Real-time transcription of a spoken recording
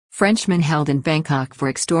Frenchman held in Bangkok for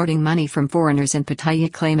extorting money from foreigners in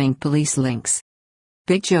Pattaya claiming police links.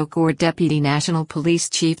 Big Joke or Deputy National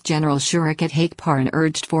Police Chief General Surachate Hakparn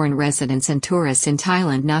urged foreign residents and tourists in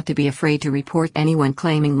Thailand not to be afraid to report anyone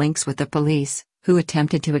claiming links with the police, who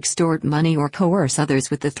attempted to extort money or coerce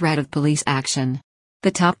others with the threat of police action.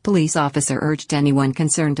 The top police officer urged anyone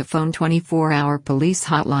concerned to phone 24-hour police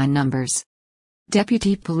hotline numbers.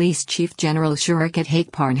 Deputy Police Chief General Surachate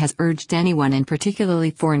Hakparn has urged anyone and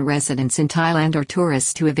particularly foreign residents in Thailand or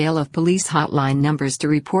tourists to avail of police hotline numbers to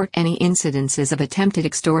report any incidences of attempted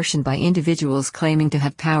extortion by individuals claiming to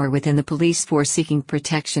have power within the police force seeking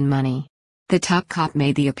protection money. The top cop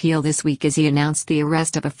made the appeal this week as he announced the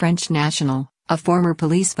arrest of a French national, a former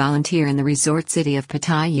police volunteer in the resort city of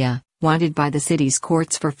Pattaya, wanted by the city's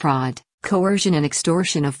courts for fraud, coercion and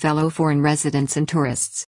extortion of fellow foreign residents and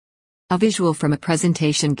tourists. A visual from a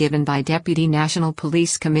presentation given by Deputy National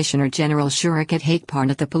Police Commissioner General Surachate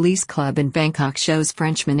Hakparn at the police club in Bangkok shows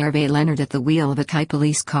Frenchman Hervé Leonard at the wheel of a Thai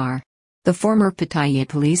police car. The former Pattaya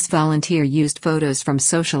police volunteer used photos from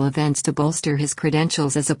social events to bolster his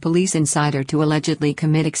credentials as a police insider to allegedly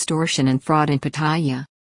commit extortion and fraud in Pattaya.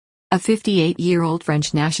 A 58-year-old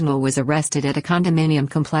French national was arrested at a condominium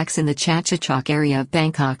complex in the Surachate area of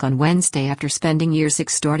Bangkok on Wednesday after spending years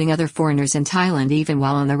extorting other foreigners in Thailand even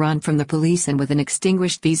while on the run from the police and with an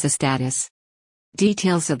extinguished visa status.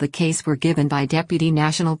 Details of the case were given by Deputy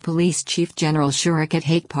National Police Chief General Surachate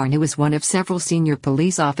Hakparn, who was one of several senior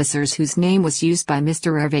police officers whose name was used by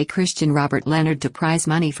Mr. Hervé Christian Robert Leonard to prize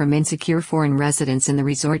money from insecure foreign residents in the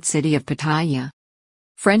resort city of Pattaya.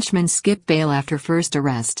 Frenchman skipped bail after first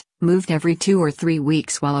arrest, moved every 2 or 3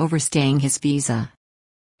 weeks while overstaying his visa.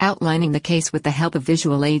 Outlining the case with the help of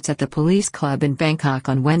visual aids at the police club in Bangkok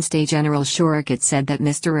on Wednesday, General Surachate said that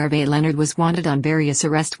Mr. Hervé Leonard was wanted on various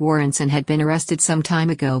arrest warrants and had been arrested some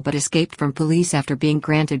time ago but escaped from police after being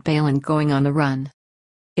granted bail and going on the run.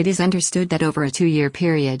 It is understood that over a 2-year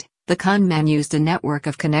period, the con man used a network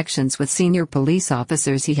of connections with senior police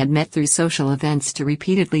officers he had met through social events to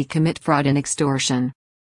repeatedly commit fraud and extortion.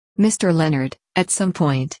 Mr. Leonard, at some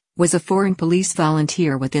point, was a foreign police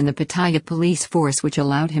volunteer within the Pattaya police force, which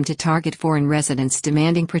allowed him to target foreign residents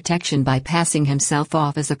demanding protection by passing himself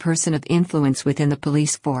off as a person of influence within the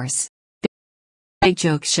police force. Big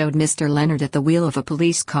Joke showed Mr. Leonard at the wheel of a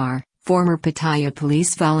police car. Former Pattaya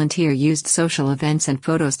police volunteer used social events and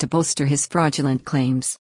photos to bolster his fraudulent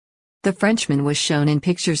claims. The Frenchman was shown in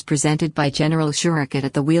pictures presented by General Surachate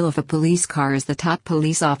at the wheel of a police car as the top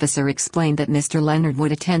police officer explained that Mr. Leonard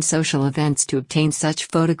would attend social events to obtain such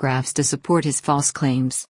photographs to support his false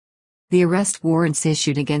claims. The arrest warrants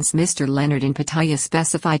issued against Mr. Leonard in Pattaya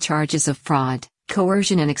specify charges of fraud,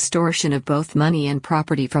 coercion and extortion of both money and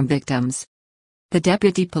property from victims. The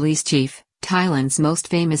Deputy Police Chief, Thailand's most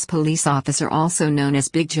famous police officer also known as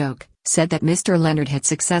Big Joke, said that Mr. Leonard had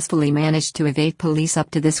successfully managed to evade police up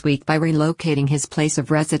to this week by relocating his place of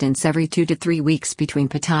residence every 2 to 3 weeks between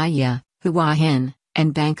Pattaya, Hua Hin,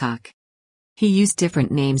 and Bangkok. He used different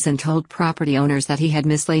names and told property owners that he had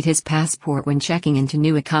mislaid his passport when checking into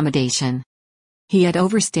new accommodation. He had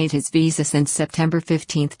overstayed his visa since September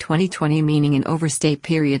 15, 2020, meaning an overstay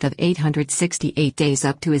period of 868 days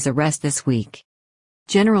up to his arrest this week.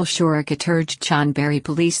 General Surachate urged Chonburi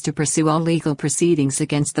police to pursue all legal proceedings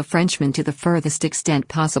against the Frenchman to the furthest extent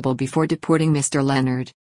possible before deporting Mr.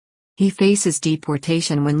 Leonard. He faces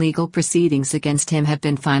deportation when legal proceedings against him have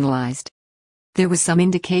been finalized. There was some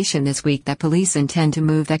indication this week that police intend to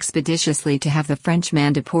move expeditiously to have the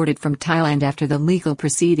Frenchman deported from Thailand after the legal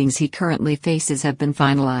proceedings he currently faces have been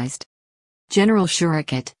finalized. General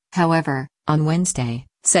Surachate, however, on Wednesday,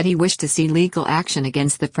 said he wished to see legal action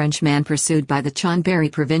against the Frenchman pursued by the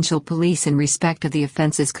Chonburi Provincial Police in respect of the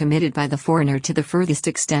offences committed by the foreigner to the furthest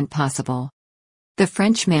extent possible. The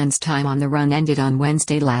Frenchman's time on the run ended on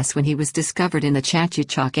Wednesday last when he was discovered in the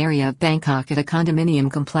Surachate area of Bangkok at a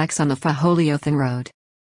condominium complex on the Phaholiothan Road.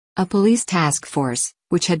 A police task force,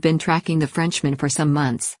 which had been tracking the Frenchman for some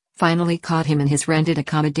months, finally caught him in his rented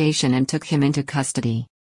accommodation and took him into custody.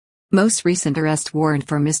 Most recent arrest warrant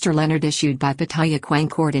for Mr. Leonard issued by Pattaya Quang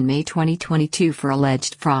Court in May 2022 for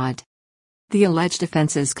alleged fraud. The alleged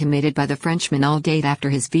offences committed by the Frenchman all date after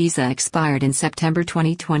his visa expired in September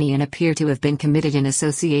 2020 and appear to have been committed in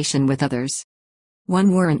association with others.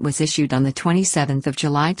 One warrant was issued on the 27th of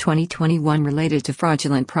July 2021 related to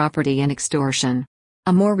fraudulent property and extortion.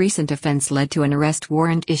 A more recent offence led to an arrest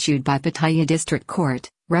warrant issued by Pattaya District Court,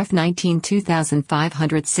 Ref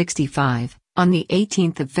 19-2565. On the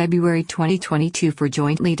 18th of February 2022 for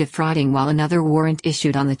jointly defrauding, while another warrant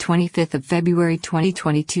issued on the 25th of February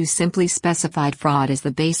 2022 simply specified fraud as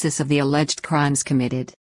the basis of the alleged crimes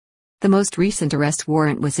committed. The most recent arrest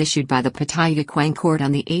warrant was issued by the Pattaya Quang Court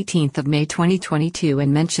on the 18th of May 2022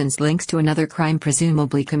 and mentions links to another crime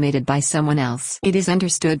presumably committed by someone else. It is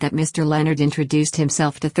understood that Mr. Leonard introduced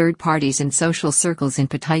himself to third parties in social circles in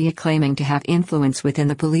Pattaya claiming to have influence within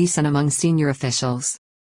the police and among senior officials.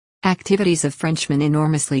 Activities of Frenchman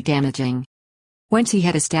enormously damaging. Once he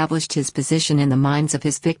had established his position in the minds of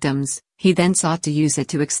his victims, he then sought to use it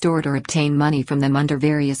to extort or obtain money from them under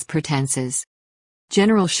various pretenses.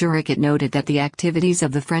 General Surachate noted that the activities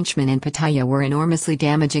of the Frenchman in Pattaya were enormously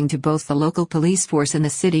damaging to both the local police force in the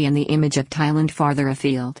city and the image of Thailand farther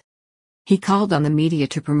afield. He called on the media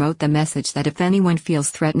to promote the message that if anyone feels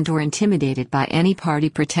threatened or intimidated by any party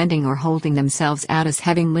pretending or holding themselves out as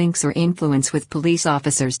having links or influence with police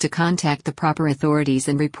officers, to contact the proper authorities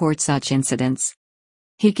and report such incidents.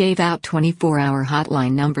 He gave out 24-hour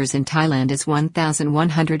hotline numbers in Thailand as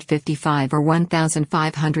 1155 or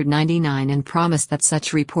 1599 and promised that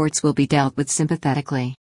such reports will be dealt with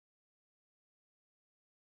sympathetically.